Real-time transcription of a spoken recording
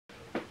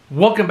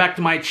Welcome back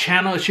to my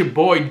channel. It's your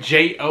boy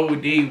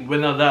J.o.d.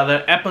 with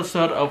another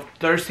episode of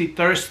Thirsty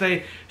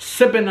Thursday,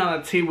 sipping on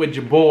a tea with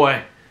your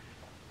boy.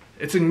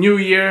 It's a new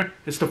year.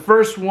 It's the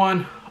first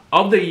one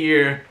of the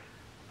year.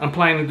 I'm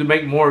planning to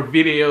make more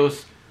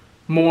videos,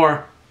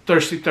 more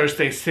Thirsty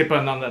Thursday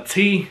sipping on the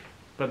tea,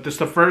 but this is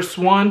the first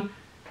one.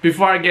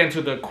 Before I get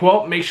into the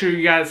quote, make sure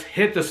you guys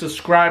hit the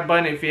subscribe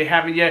button. If you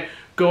haven't yet,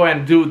 go ahead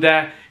and do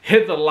that.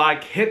 Hit the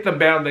like, hit the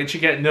bell that you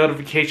get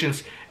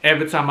notifications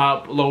every time I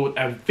upload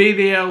a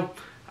video.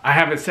 I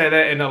haven't said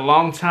that in a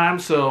long time,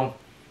 so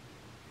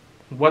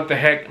what the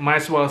heck, might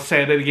as well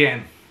say it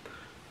again.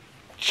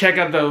 Check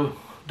out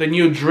the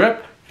new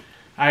drip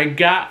I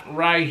got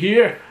right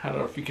here. I don't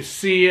know if you can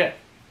see it.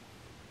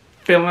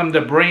 Film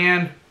the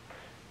brand.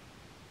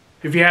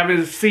 If you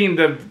haven't seen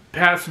the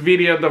past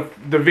video,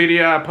 the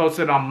video I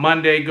posted on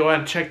Monday, go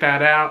ahead and check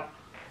that out.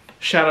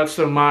 Shout out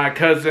to my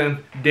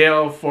cousin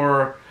Dale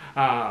for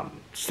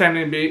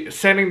sending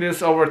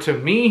this over to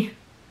me.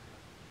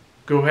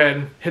 Go ahead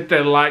and hit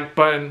that like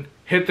button,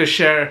 hit the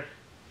share.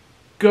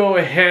 Go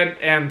ahead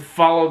and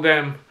follow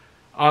them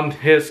on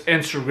his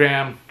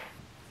Instagram.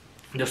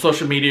 The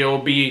social media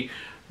will be,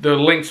 the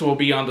links will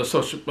be on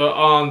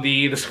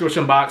the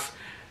description box.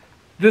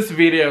 This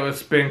video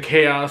has been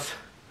chaos.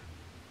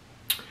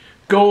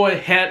 Go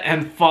ahead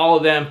and follow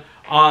them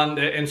on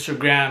the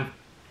Instagram.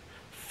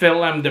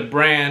 Film the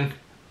brand.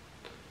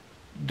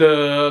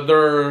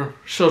 Their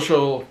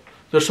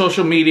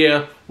social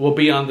media will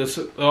be on this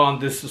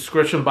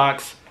description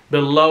box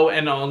below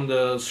and on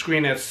the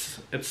screen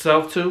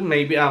itself too.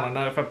 Maybe, I don't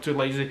know if I'm too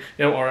lazy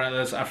or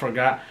unless I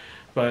forgot.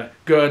 But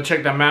go ahead and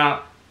check them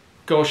out.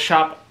 Go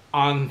shop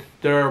on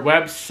their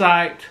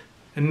website.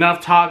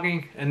 Enough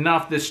talking,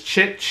 enough this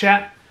chit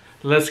chat.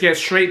 Let's get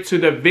straight to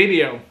the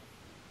video.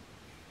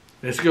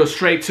 Let's go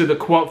straight to the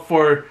quote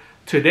for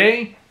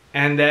today,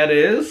 and that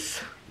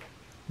is: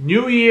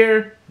 New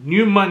year,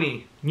 new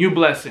money, new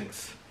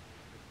blessings.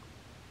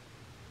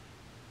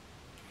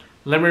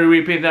 Let me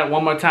repeat that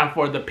one more time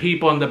for the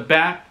people in the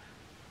back.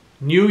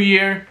 New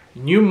year,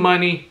 new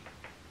money,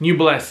 new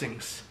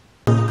blessings.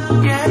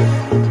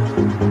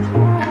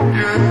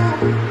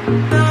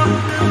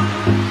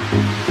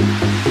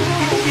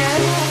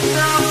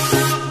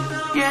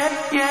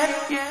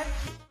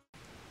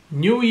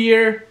 New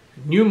year,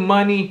 new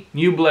money,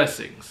 new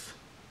blessings.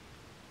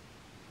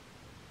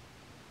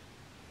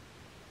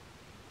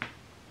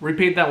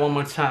 Repeat that one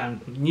more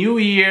time. New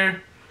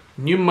year,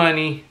 new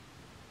money,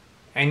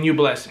 and new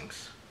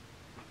blessings.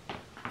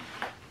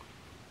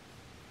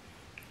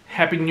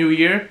 Happy New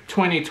Year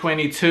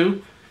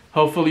 2022.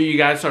 Hopefully you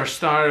guys are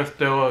starting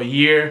the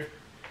year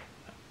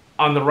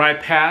on the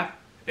right path.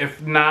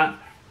 If not,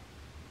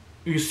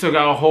 you still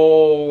got a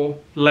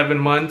whole 11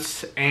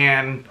 months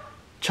and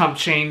chump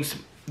change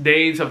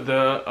days of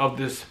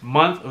this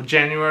month of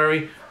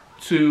January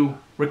to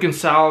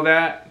reconcile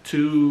that,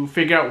 to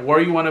figure out where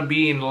you want to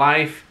be in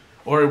life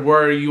or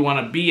where you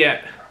want to be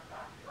at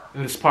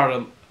in this part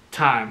of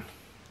time.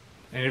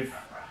 And if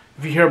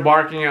you hear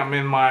barking, I'm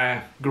in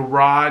my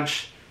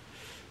garage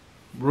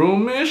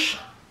room-ish.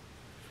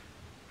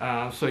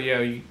 So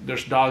yeah,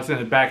 there's dogs in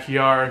the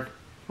backyard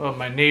of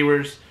my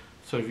neighbors.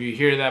 So if you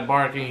hear that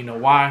barking, you know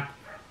why.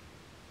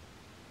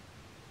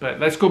 But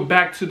let's go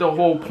back to the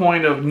whole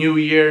point of new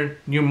year,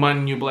 new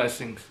money, new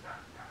blessings.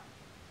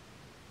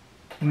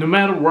 No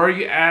matter where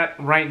you're at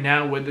right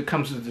now when it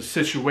comes to the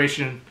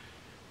situation,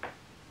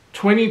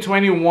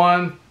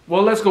 2021,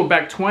 well, let's go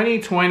back.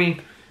 2020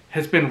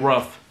 has been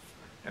rough.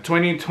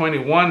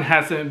 2021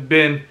 hasn't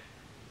been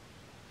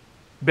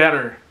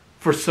better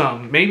for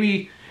some.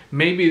 Maybe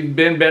it's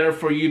been better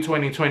for you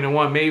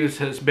 2021. Maybe it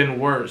has been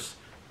worse.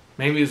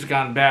 Maybe it's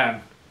gone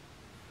bad.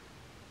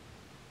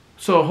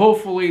 So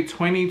hopefully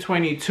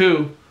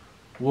 2022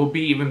 will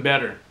be even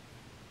better.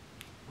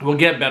 Will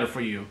get better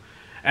for you.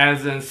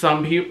 As in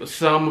some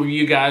of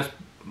you guys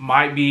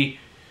might be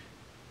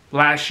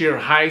last year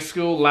high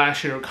school,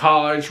 last year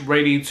college,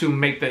 ready to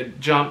make the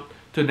jump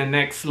to the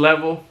next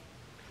level.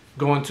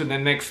 Going to the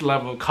next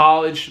level of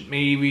college,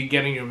 maybe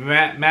getting your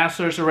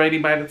master's already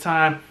by the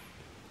time,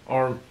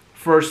 or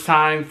first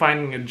time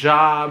finding a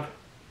job.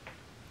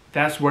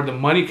 That's where the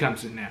money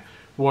comes in now,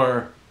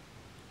 where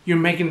you're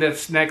making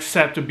this next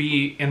step to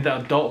be in the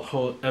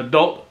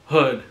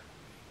adulthood,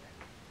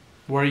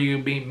 where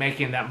you be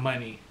making that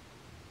money.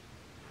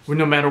 Where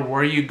no matter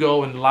where you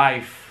go in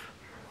life,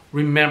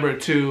 remember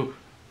to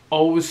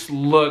always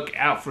look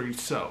out for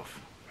yourself.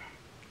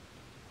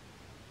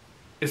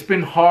 It's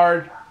been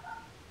hard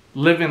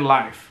living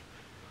life.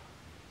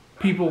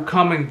 People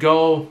come and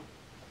go.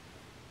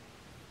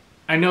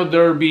 I know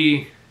there'll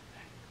be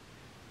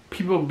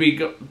people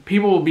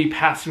will be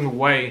passing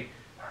away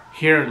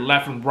here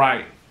left and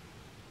right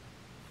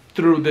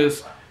through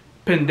this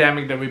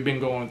pandemic that we've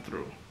been going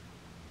through.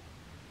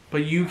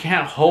 But you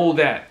can't hold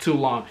that too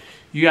long.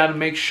 You got to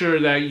make sure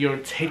that you're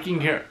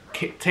taking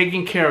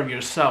care of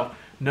yourself.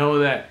 Know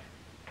that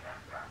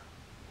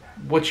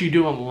what you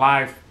do in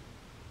life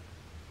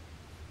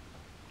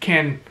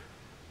can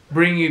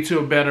bring you to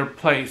a better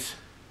place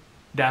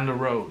down the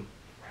road.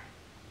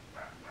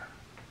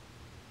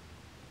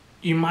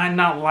 You might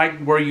not like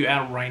where you're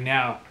at right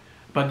now,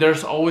 but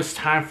there's always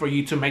time for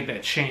you to make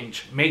that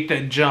change, make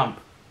that jump.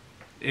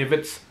 If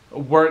it's a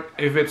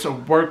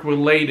work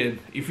related,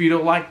 if you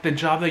don't like the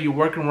job that you're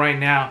working right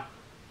now,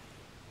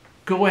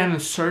 go ahead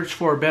and search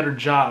for a better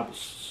job.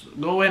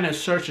 Go ahead and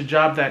search a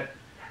job that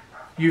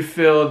you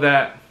feel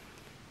that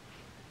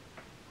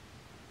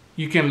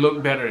you can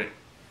look better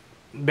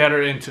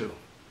into,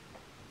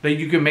 that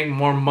you can make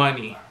more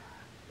money,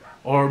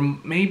 or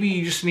maybe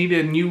you just need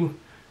a new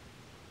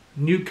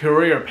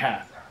career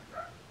path.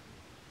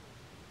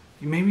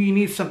 Maybe you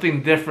need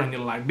something different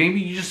in life.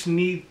 Maybe you just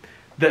need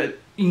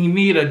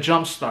a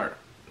jump start.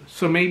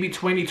 So maybe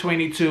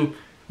 2022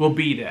 will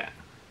be that.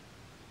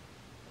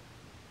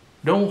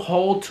 Don't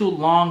hold too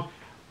long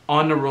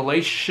on a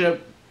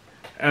relationship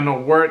and a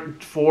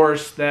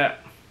workforce that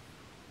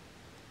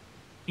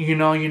you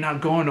know you're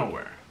not going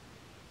nowhere.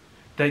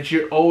 That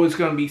you're always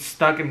going to be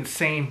stuck in the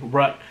same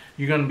rut.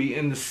 You're going to be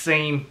in the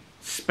same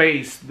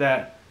space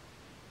that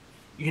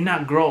you're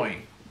not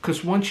growing.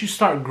 Because once you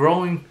start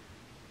growing,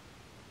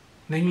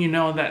 then you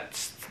know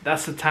that's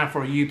the time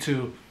for you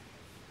to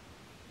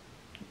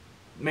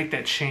make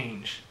that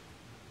change.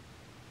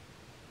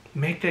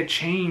 Make that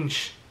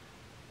change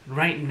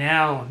right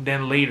now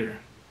than later.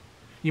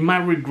 You might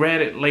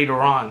regret it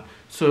later on.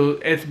 So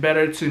it's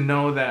better to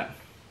know that,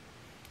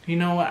 you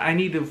know what, I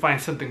need to find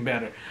something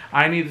better.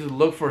 I need to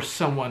look for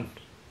someone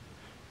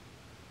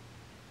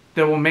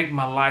that will make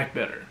my life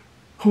better,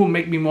 who will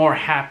make me more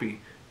happy.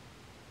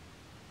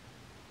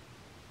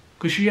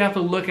 Because you have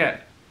to look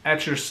at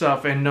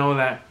yourself and know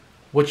that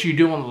what you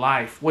do in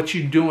life, what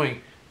you're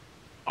doing,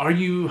 are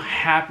you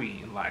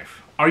happy in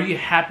life? Are you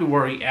happy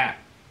where you're at?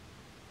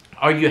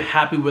 Are you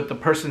happy with the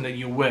person that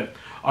you're with?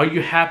 Are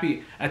you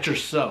happy at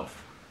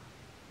yourself?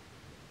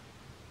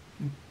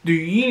 Do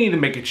you need to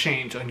make a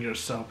change on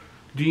yourself?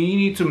 Do you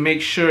need to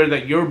make sure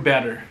that you're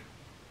better?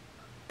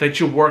 That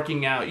you're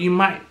working out?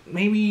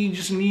 Maybe you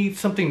just need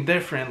something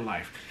different in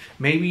life.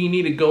 Maybe you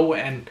need to go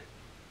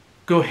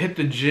hit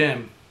the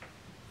gym.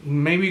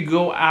 Maybe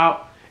go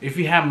out if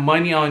you have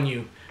money on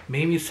you.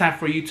 Maybe it's time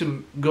for you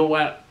to go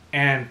out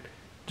and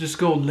just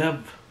go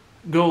live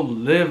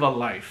a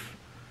life.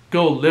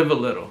 Go live a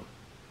little.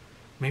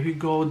 Maybe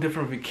go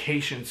different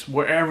vacations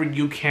wherever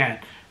you can,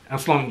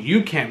 as long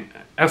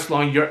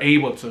you're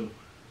able to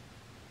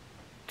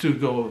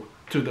go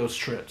to those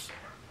trips.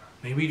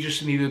 Maybe you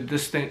just need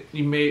to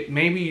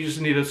maybe you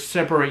just need to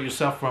separate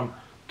yourself from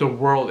the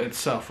world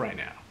itself right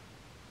now.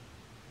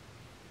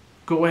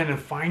 Go ahead and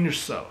find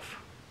yourself.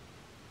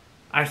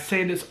 I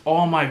say this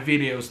all my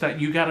videos, that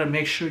you gotta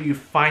make sure you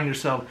find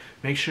yourself,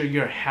 make sure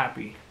you're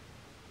happy.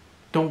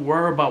 Don't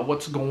worry about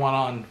what's going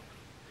on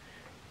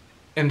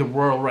in the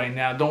world right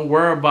now. Don't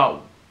worry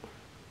about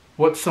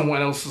what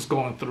someone else is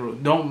going through.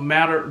 Don't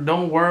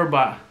worry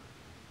about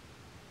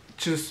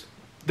just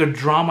the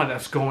drama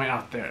that's going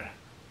out there.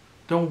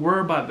 Don't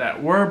worry about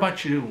that. Worry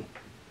about you.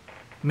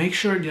 Make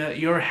sure that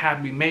you're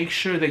happy. Make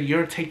sure that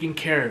you're taking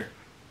care.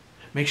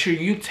 Make sure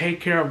you take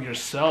care of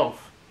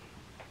yourself.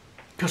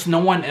 Because no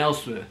one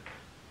else will.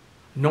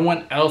 No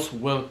one else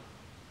will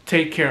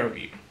take care of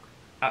you.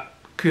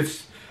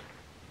 Because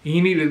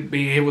you need to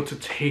be able to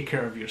take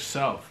care of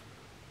yourself.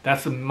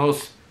 That's the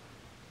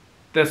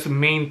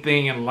main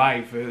thing in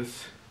life,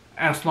 is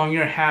as long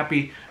you're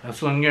happy,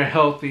 as long you're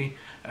healthy,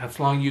 as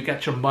long you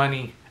got your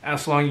money,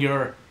 as long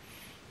your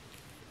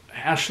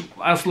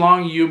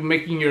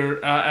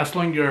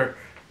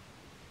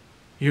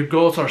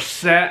goals are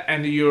set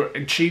and you're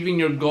achieving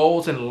your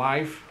goals in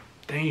life,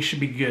 then you should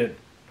be good.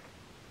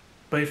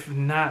 But if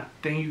not,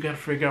 then you gotta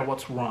figure out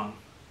what's wrong.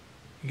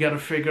 You gotta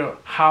figure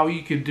out how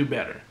you could do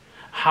better,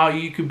 how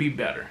you could be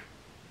better.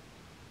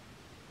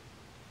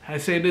 I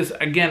say this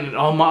again in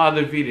all my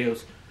other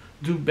videos.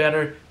 Do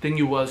better than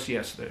you was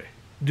yesterday.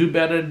 Do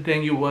better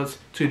than you was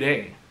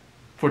today,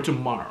 for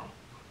tomorrow.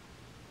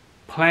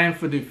 Plan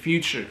for the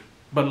future,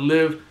 but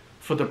live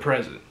for the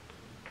present.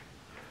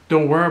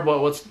 Don't worry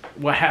about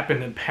what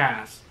happened in the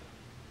past.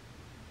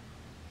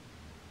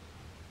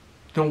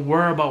 Don't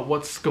worry about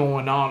what's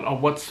going on or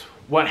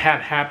what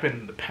had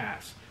happened in the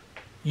past.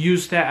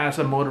 Use that as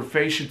a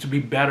motivation to be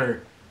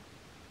better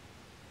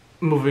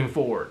moving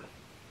forward.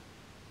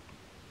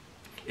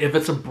 If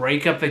it's a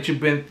breakup that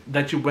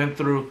you went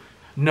through,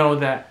 know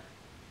that.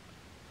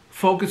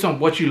 Focus on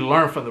what you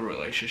learned from the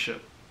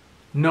relationship.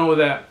 Know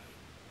that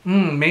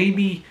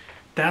maybe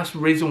that's the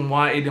reason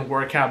why it didn't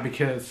work out,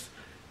 because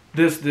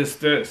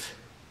this.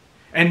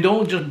 And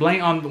don't just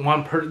blame on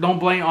one person. Don't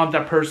blame on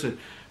that person.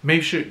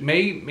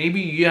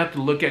 Maybe you have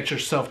to look at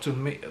yourself to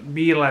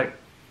be like,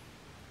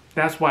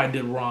 that's why I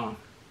did wrong.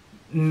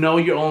 Know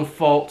your own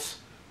faults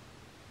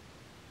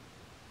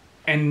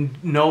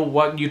and know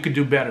what you could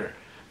do better.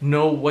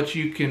 Know what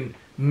you can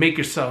make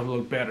yourself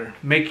look better.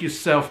 Make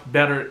yourself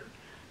better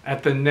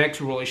at the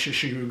next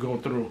relationship you go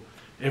through.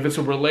 If it's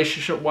a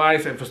relationship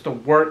wise, if it's the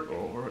work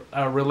or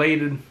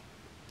related,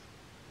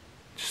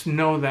 just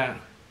know that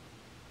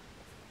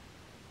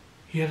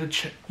you have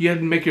to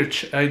make a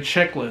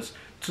checklist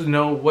to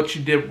know what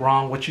you did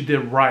wrong, what you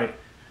did right.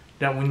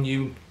 That when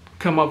you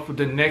come up with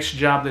the next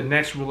job, the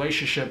next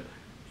relationship,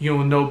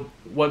 you'll know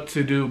what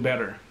to do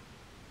better.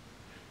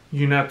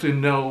 You have to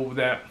know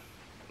that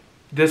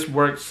this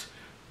works,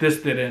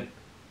 this didn't,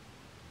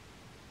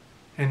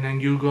 and then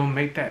you're gonna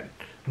make that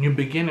new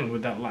beginning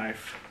with that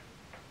life.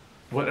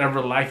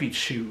 Whatever life you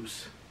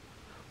choose,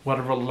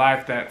 whatever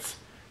life that's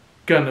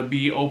gonna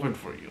be open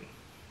for you.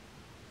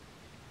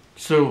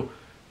 So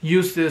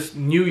use this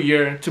new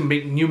year to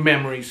make new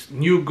memories,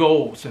 new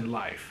goals in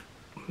life.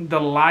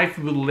 The life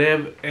we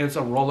live is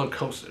a roller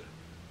coaster.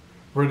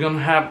 We're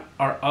gonna have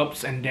our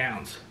ups and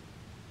downs,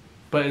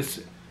 but it's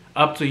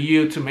up to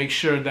you to make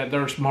sure that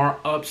there's more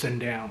ups and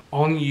downs.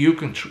 Only you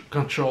can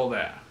control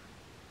that.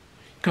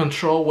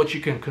 Control what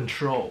you can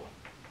control.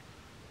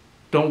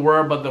 Don't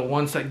worry about the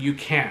ones that you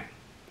can't.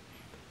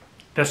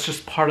 That's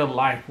just part of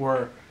life,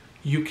 where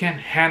you can't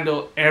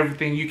handle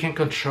everything, you can't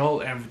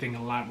control everything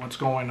in life, what's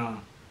going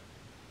on.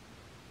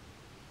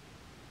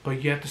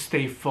 But you have to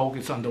stay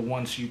focused on the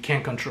ones you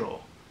can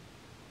control.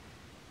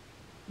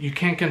 You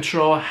can't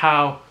control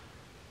how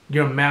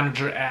your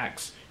manager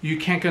acts. You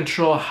can't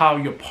control how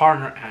your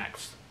partner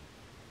acts.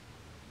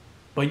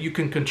 But you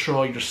can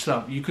control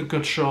yourself. You can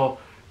control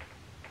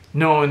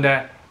knowing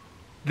that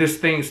this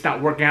thing's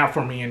not working out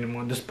for me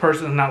anymore. This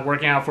person's not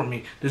working out for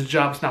me. This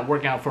job's not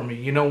working out for me.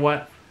 You know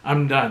what?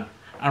 I'm done.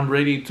 I'm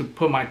ready to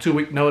put my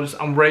 2-week notice.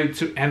 I'm ready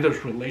to end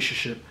this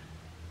relationship.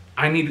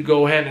 I need to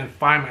go ahead and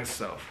find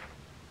myself.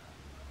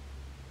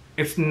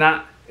 It's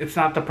not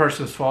the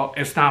person's fault.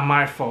 It's not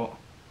my fault.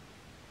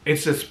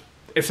 It's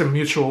a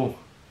mutual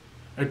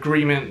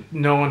agreement,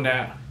 knowing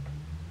that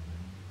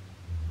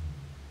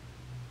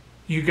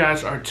you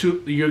guys are two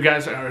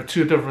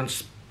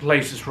different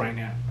places right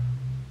now.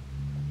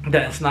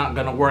 That it's not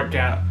gonna work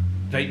out.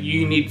 That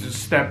you need to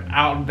step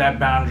out of that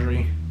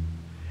boundary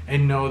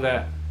and know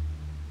that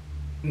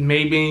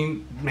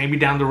maybe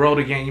down the road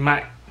again you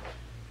might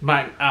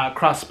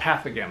cross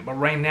path again. But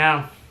right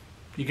now,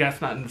 you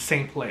guys not in the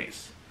same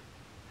place.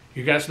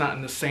 You guys not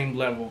in the same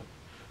level.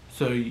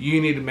 So you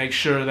need to make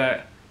sure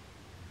that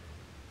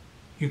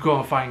you go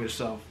and find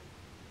yourself.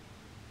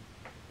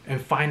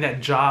 And find that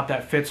job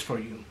that fits for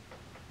you.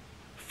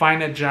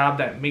 Find a job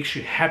that makes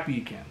you happy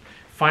again.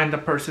 Find the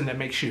person that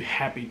makes you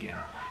happy again.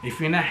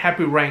 If you're not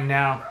happy right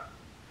now,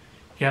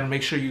 you gotta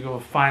make sure you go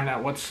find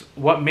out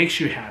what makes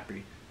you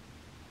happy.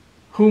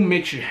 Who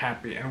makes you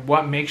happy and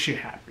what makes you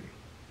happy.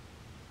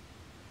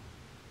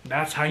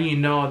 That's how you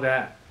know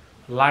that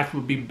life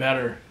will be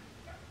better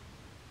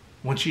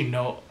once you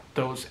know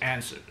those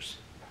answers.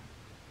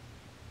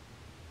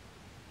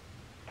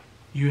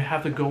 You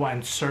have to go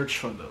and search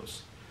for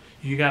those.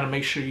 You got to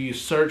make sure you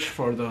search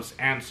for those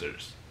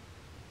answers.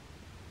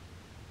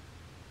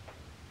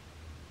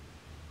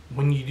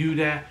 When you do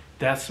that,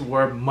 that's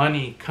where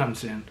money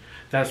comes in.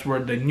 That's where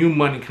the new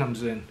money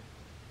comes in.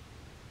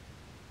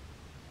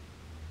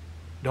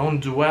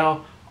 Don't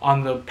dwell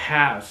on the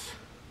past.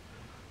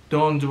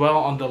 Don't dwell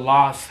on the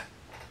loss.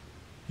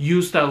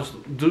 Use those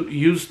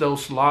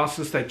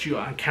losses that you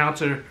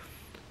encounter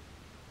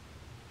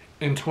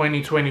in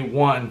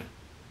 2021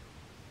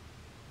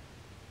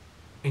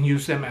 and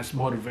use them as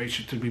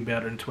motivation to be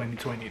better in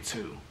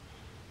 2022.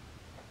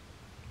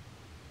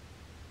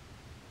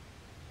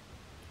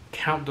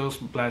 Count those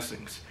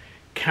blessings.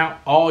 Count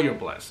all your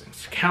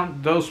blessings.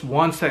 Count those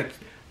ones that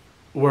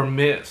were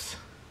missed,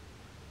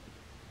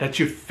 that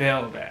you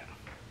failed at.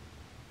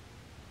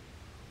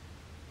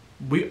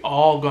 We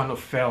all gonna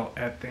fail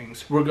at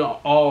things. We're gonna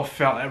all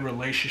fail at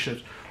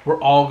relationships.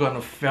 We're all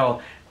gonna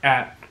fail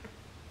at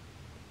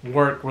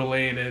work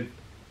related,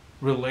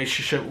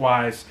 relationship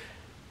wise,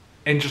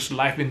 and just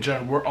life in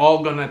general. We're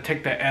all gonna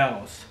take the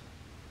L's.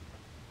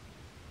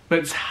 But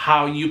it's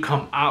how you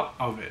come out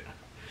of it.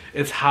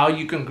 It's how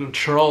you can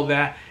control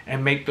that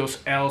and make those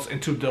L's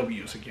into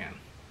W's again.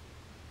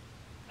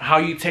 How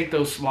you take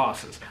those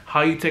losses.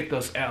 How you take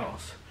those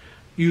L's.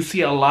 You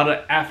see a lot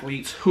of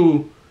athletes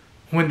who,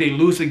 when they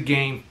lose a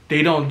game,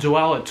 they don't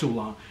dwell it too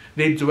long.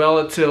 They dwell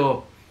it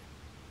till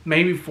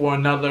maybe for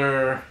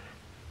another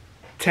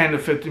 10 to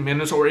 15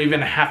 minutes or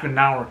even a half an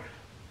hour.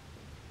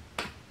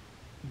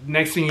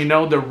 Next thing you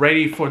know, they're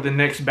ready for the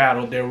next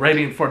battle. They're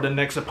ready for the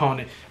next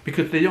opponent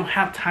because they don't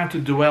have time to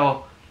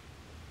dwell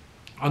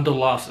on the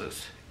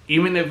losses.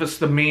 Even if it's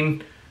the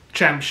main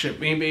championship,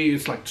 maybe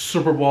it's like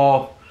Super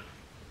Bowl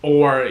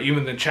or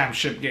even the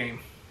championship game,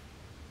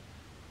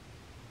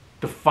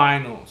 the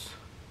finals,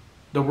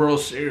 the World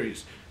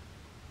Series.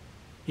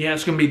 Yeah,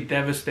 it's gonna be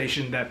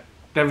devastated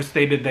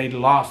they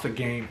lost the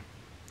game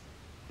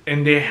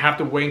and they have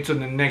to wait until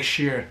the next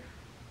year.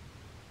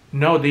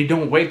 No, they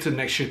don't wait till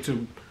next year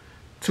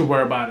to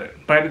worry about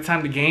it. By the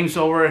time the game's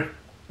over,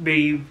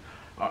 10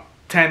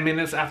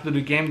 minutes after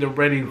the game,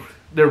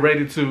 they're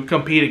ready to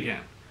compete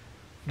again.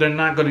 They're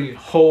not gonna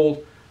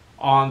hold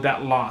on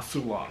that loss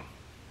too long.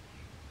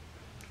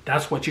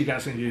 That's what you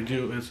guys need to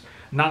do, is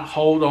not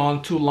hold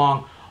on too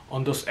long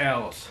on those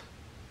L's.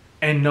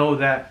 And know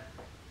that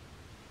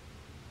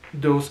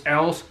those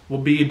L's will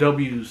be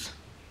W's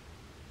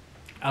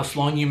as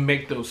long as you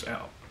make those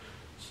L's.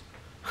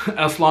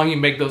 As long as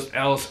you make those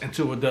L's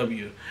into a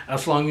W.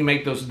 As long as you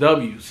make those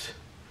W's.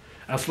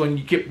 As long as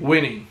you keep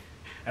winning.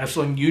 As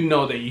long as you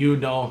know that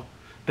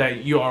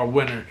you are a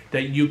winner.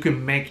 That you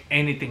can make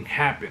anything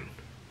happen.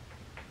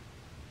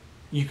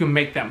 You can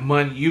make that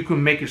money. You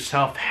can make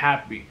yourself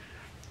happy.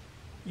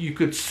 You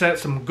could set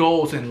some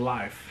goals in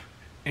life.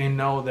 And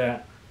know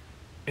that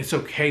it's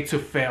okay to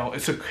fail.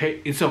 It's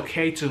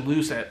okay to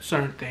lose at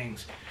certain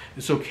things.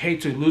 It's okay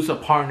to lose a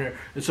partner.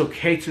 It's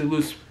okay to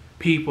lose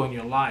people in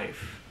your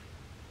life.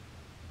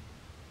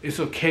 It's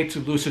okay to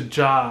lose a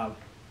job.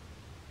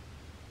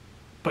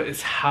 But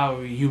it's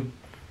how you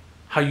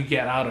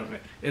get out of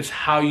it. It's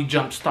how you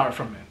jumpstart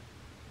from it.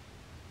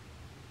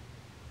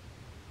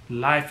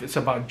 Life is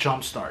about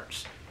jump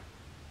starts.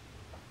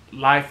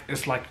 Life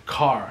is like a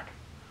car.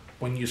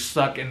 When you're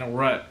stuck in a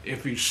rut,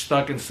 if you're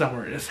stuck in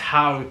somewhere, it's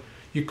how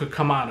you could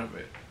come out of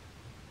it.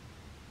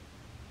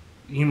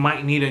 You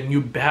might need a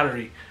new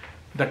battery.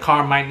 The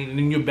car might need a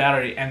new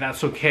battery, and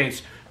that's okay.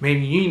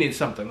 Maybe you need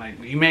something like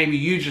that. Maybe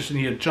you just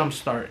need a jump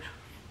start.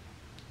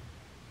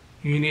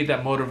 You need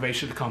that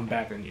motivation to come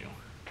back on you.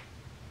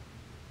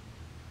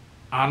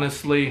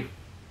 Honestly,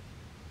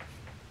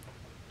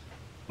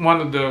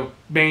 one of the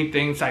main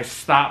things I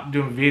stopped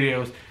doing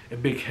videos is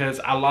because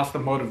I lost the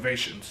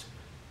motivations.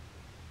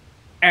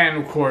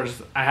 And of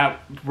course, I have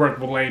work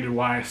related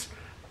wise,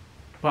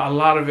 but a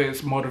lot of it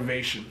is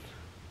motivation.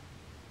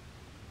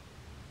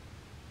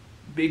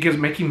 Because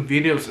making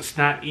videos is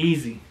not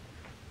easy.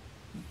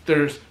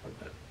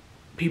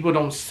 People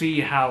don't see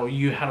how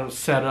to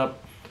set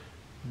up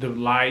the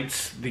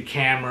lights, the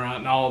camera,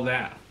 and all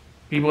that.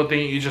 People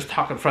think you just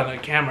talk in front of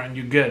the camera and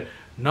you're good.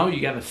 No,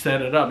 you gotta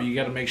set it up. You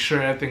gotta make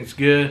sure everything's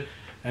good,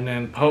 and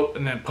then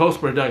post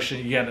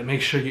production, you gotta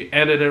make sure you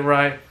edit it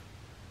right,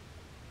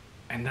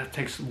 and that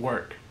takes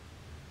work,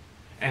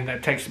 and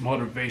that takes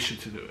motivation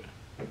to do it.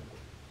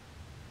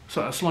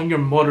 So as long as you're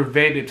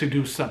motivated to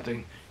do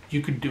something,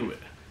 you can do it.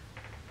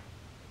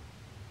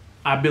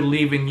 I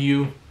believe in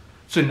you,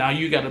 so now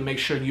you got to make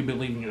sure you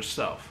believe in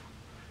yourself.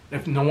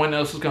 If no one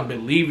else is going to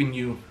believe in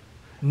you,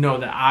 know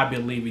that I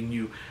believe in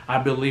you. I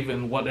believe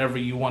in whatever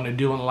you want to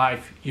do in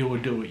life, you will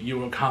do it. You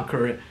will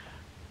conquer it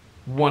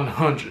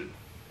 100,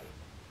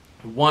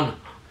 110%,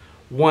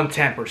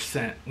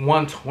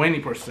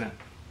 120%,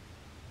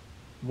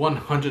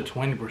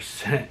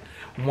 120%,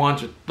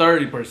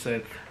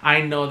 130%.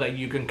 I know that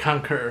you can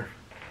conquer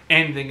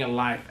anything in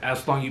life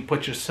as long as you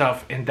put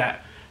yourself in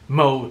that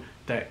mode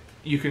that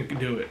you can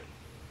do it.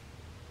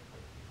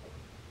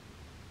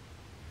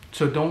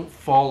 So don't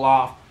fall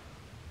off.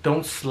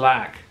 Don't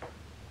slack.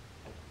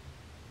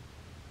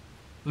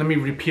 Let me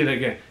repeat it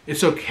again.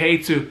 It's okay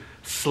to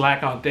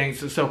slack on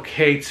things. It's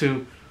okay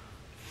to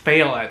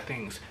fail at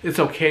things. It's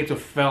okay to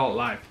fail at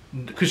life.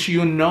 Because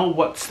you know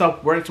what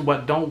stuff works,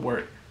 what don't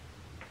work.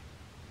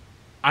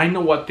 I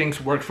know what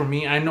things worked for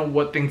me. I know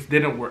what things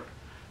didn't work.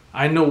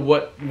 I know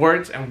what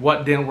works and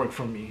what didn't work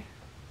for me.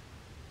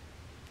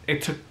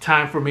 It took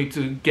time for me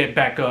to get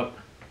back up.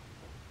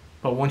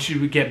 But once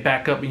you get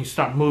back up and you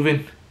start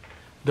moving,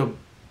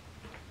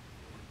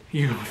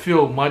 you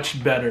feel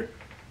much better.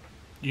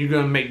 You're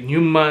going to make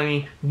new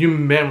money, new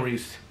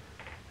memories,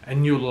 a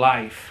new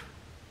life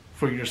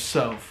for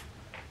yourself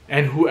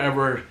and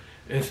whoever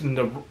is in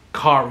the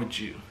car with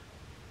you.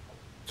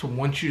 So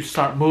once you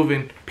start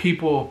moving,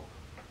 people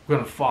are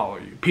going to follow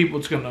you.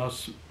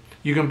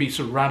 You're going to be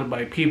surrounded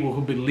by people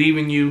who believe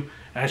in you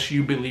as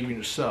you believe in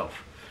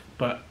yourself.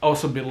 But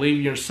also believe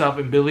in yourself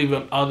and believe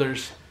in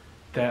others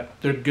that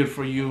they're good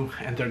for you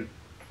and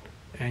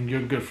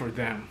you're good for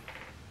them.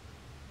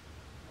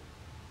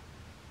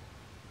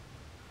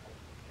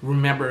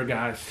 Remember,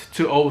 guys,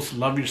 to always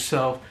love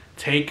yourself,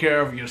 take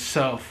care of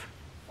yourself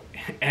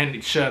and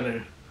each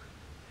other.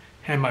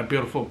 And my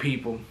beautiful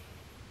people.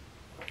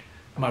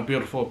 My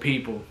beautiful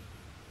people.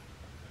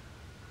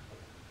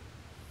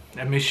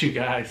 I miss you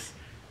guys.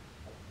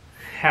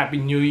 Happy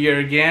New Year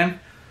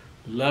again.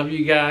 Love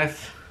you guys.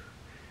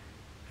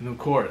 And of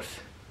course,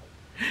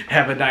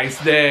 have a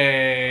nice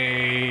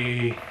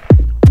day.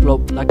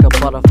 Float like a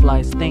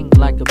butterfly, sting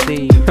like a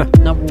bee.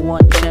 Number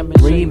one champion,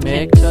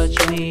 remix. So you can't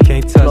touch me.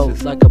 Can't touch Float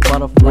us. like a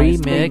butterfly, Remix.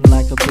 sting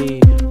like a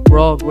bee.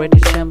 Raw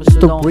greatest champion, so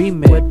don't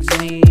remix. with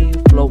me.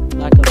 Float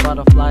like a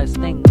butterfly,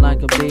 sting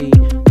like a bee.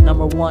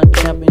 Number one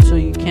champion, so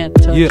you can't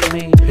touch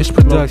me. It's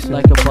Float production.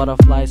 like a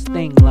butterfly,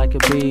 sting like a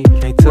bee.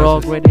 Can't touch Raw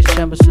us. greatest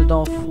champion, so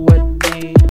don't with me.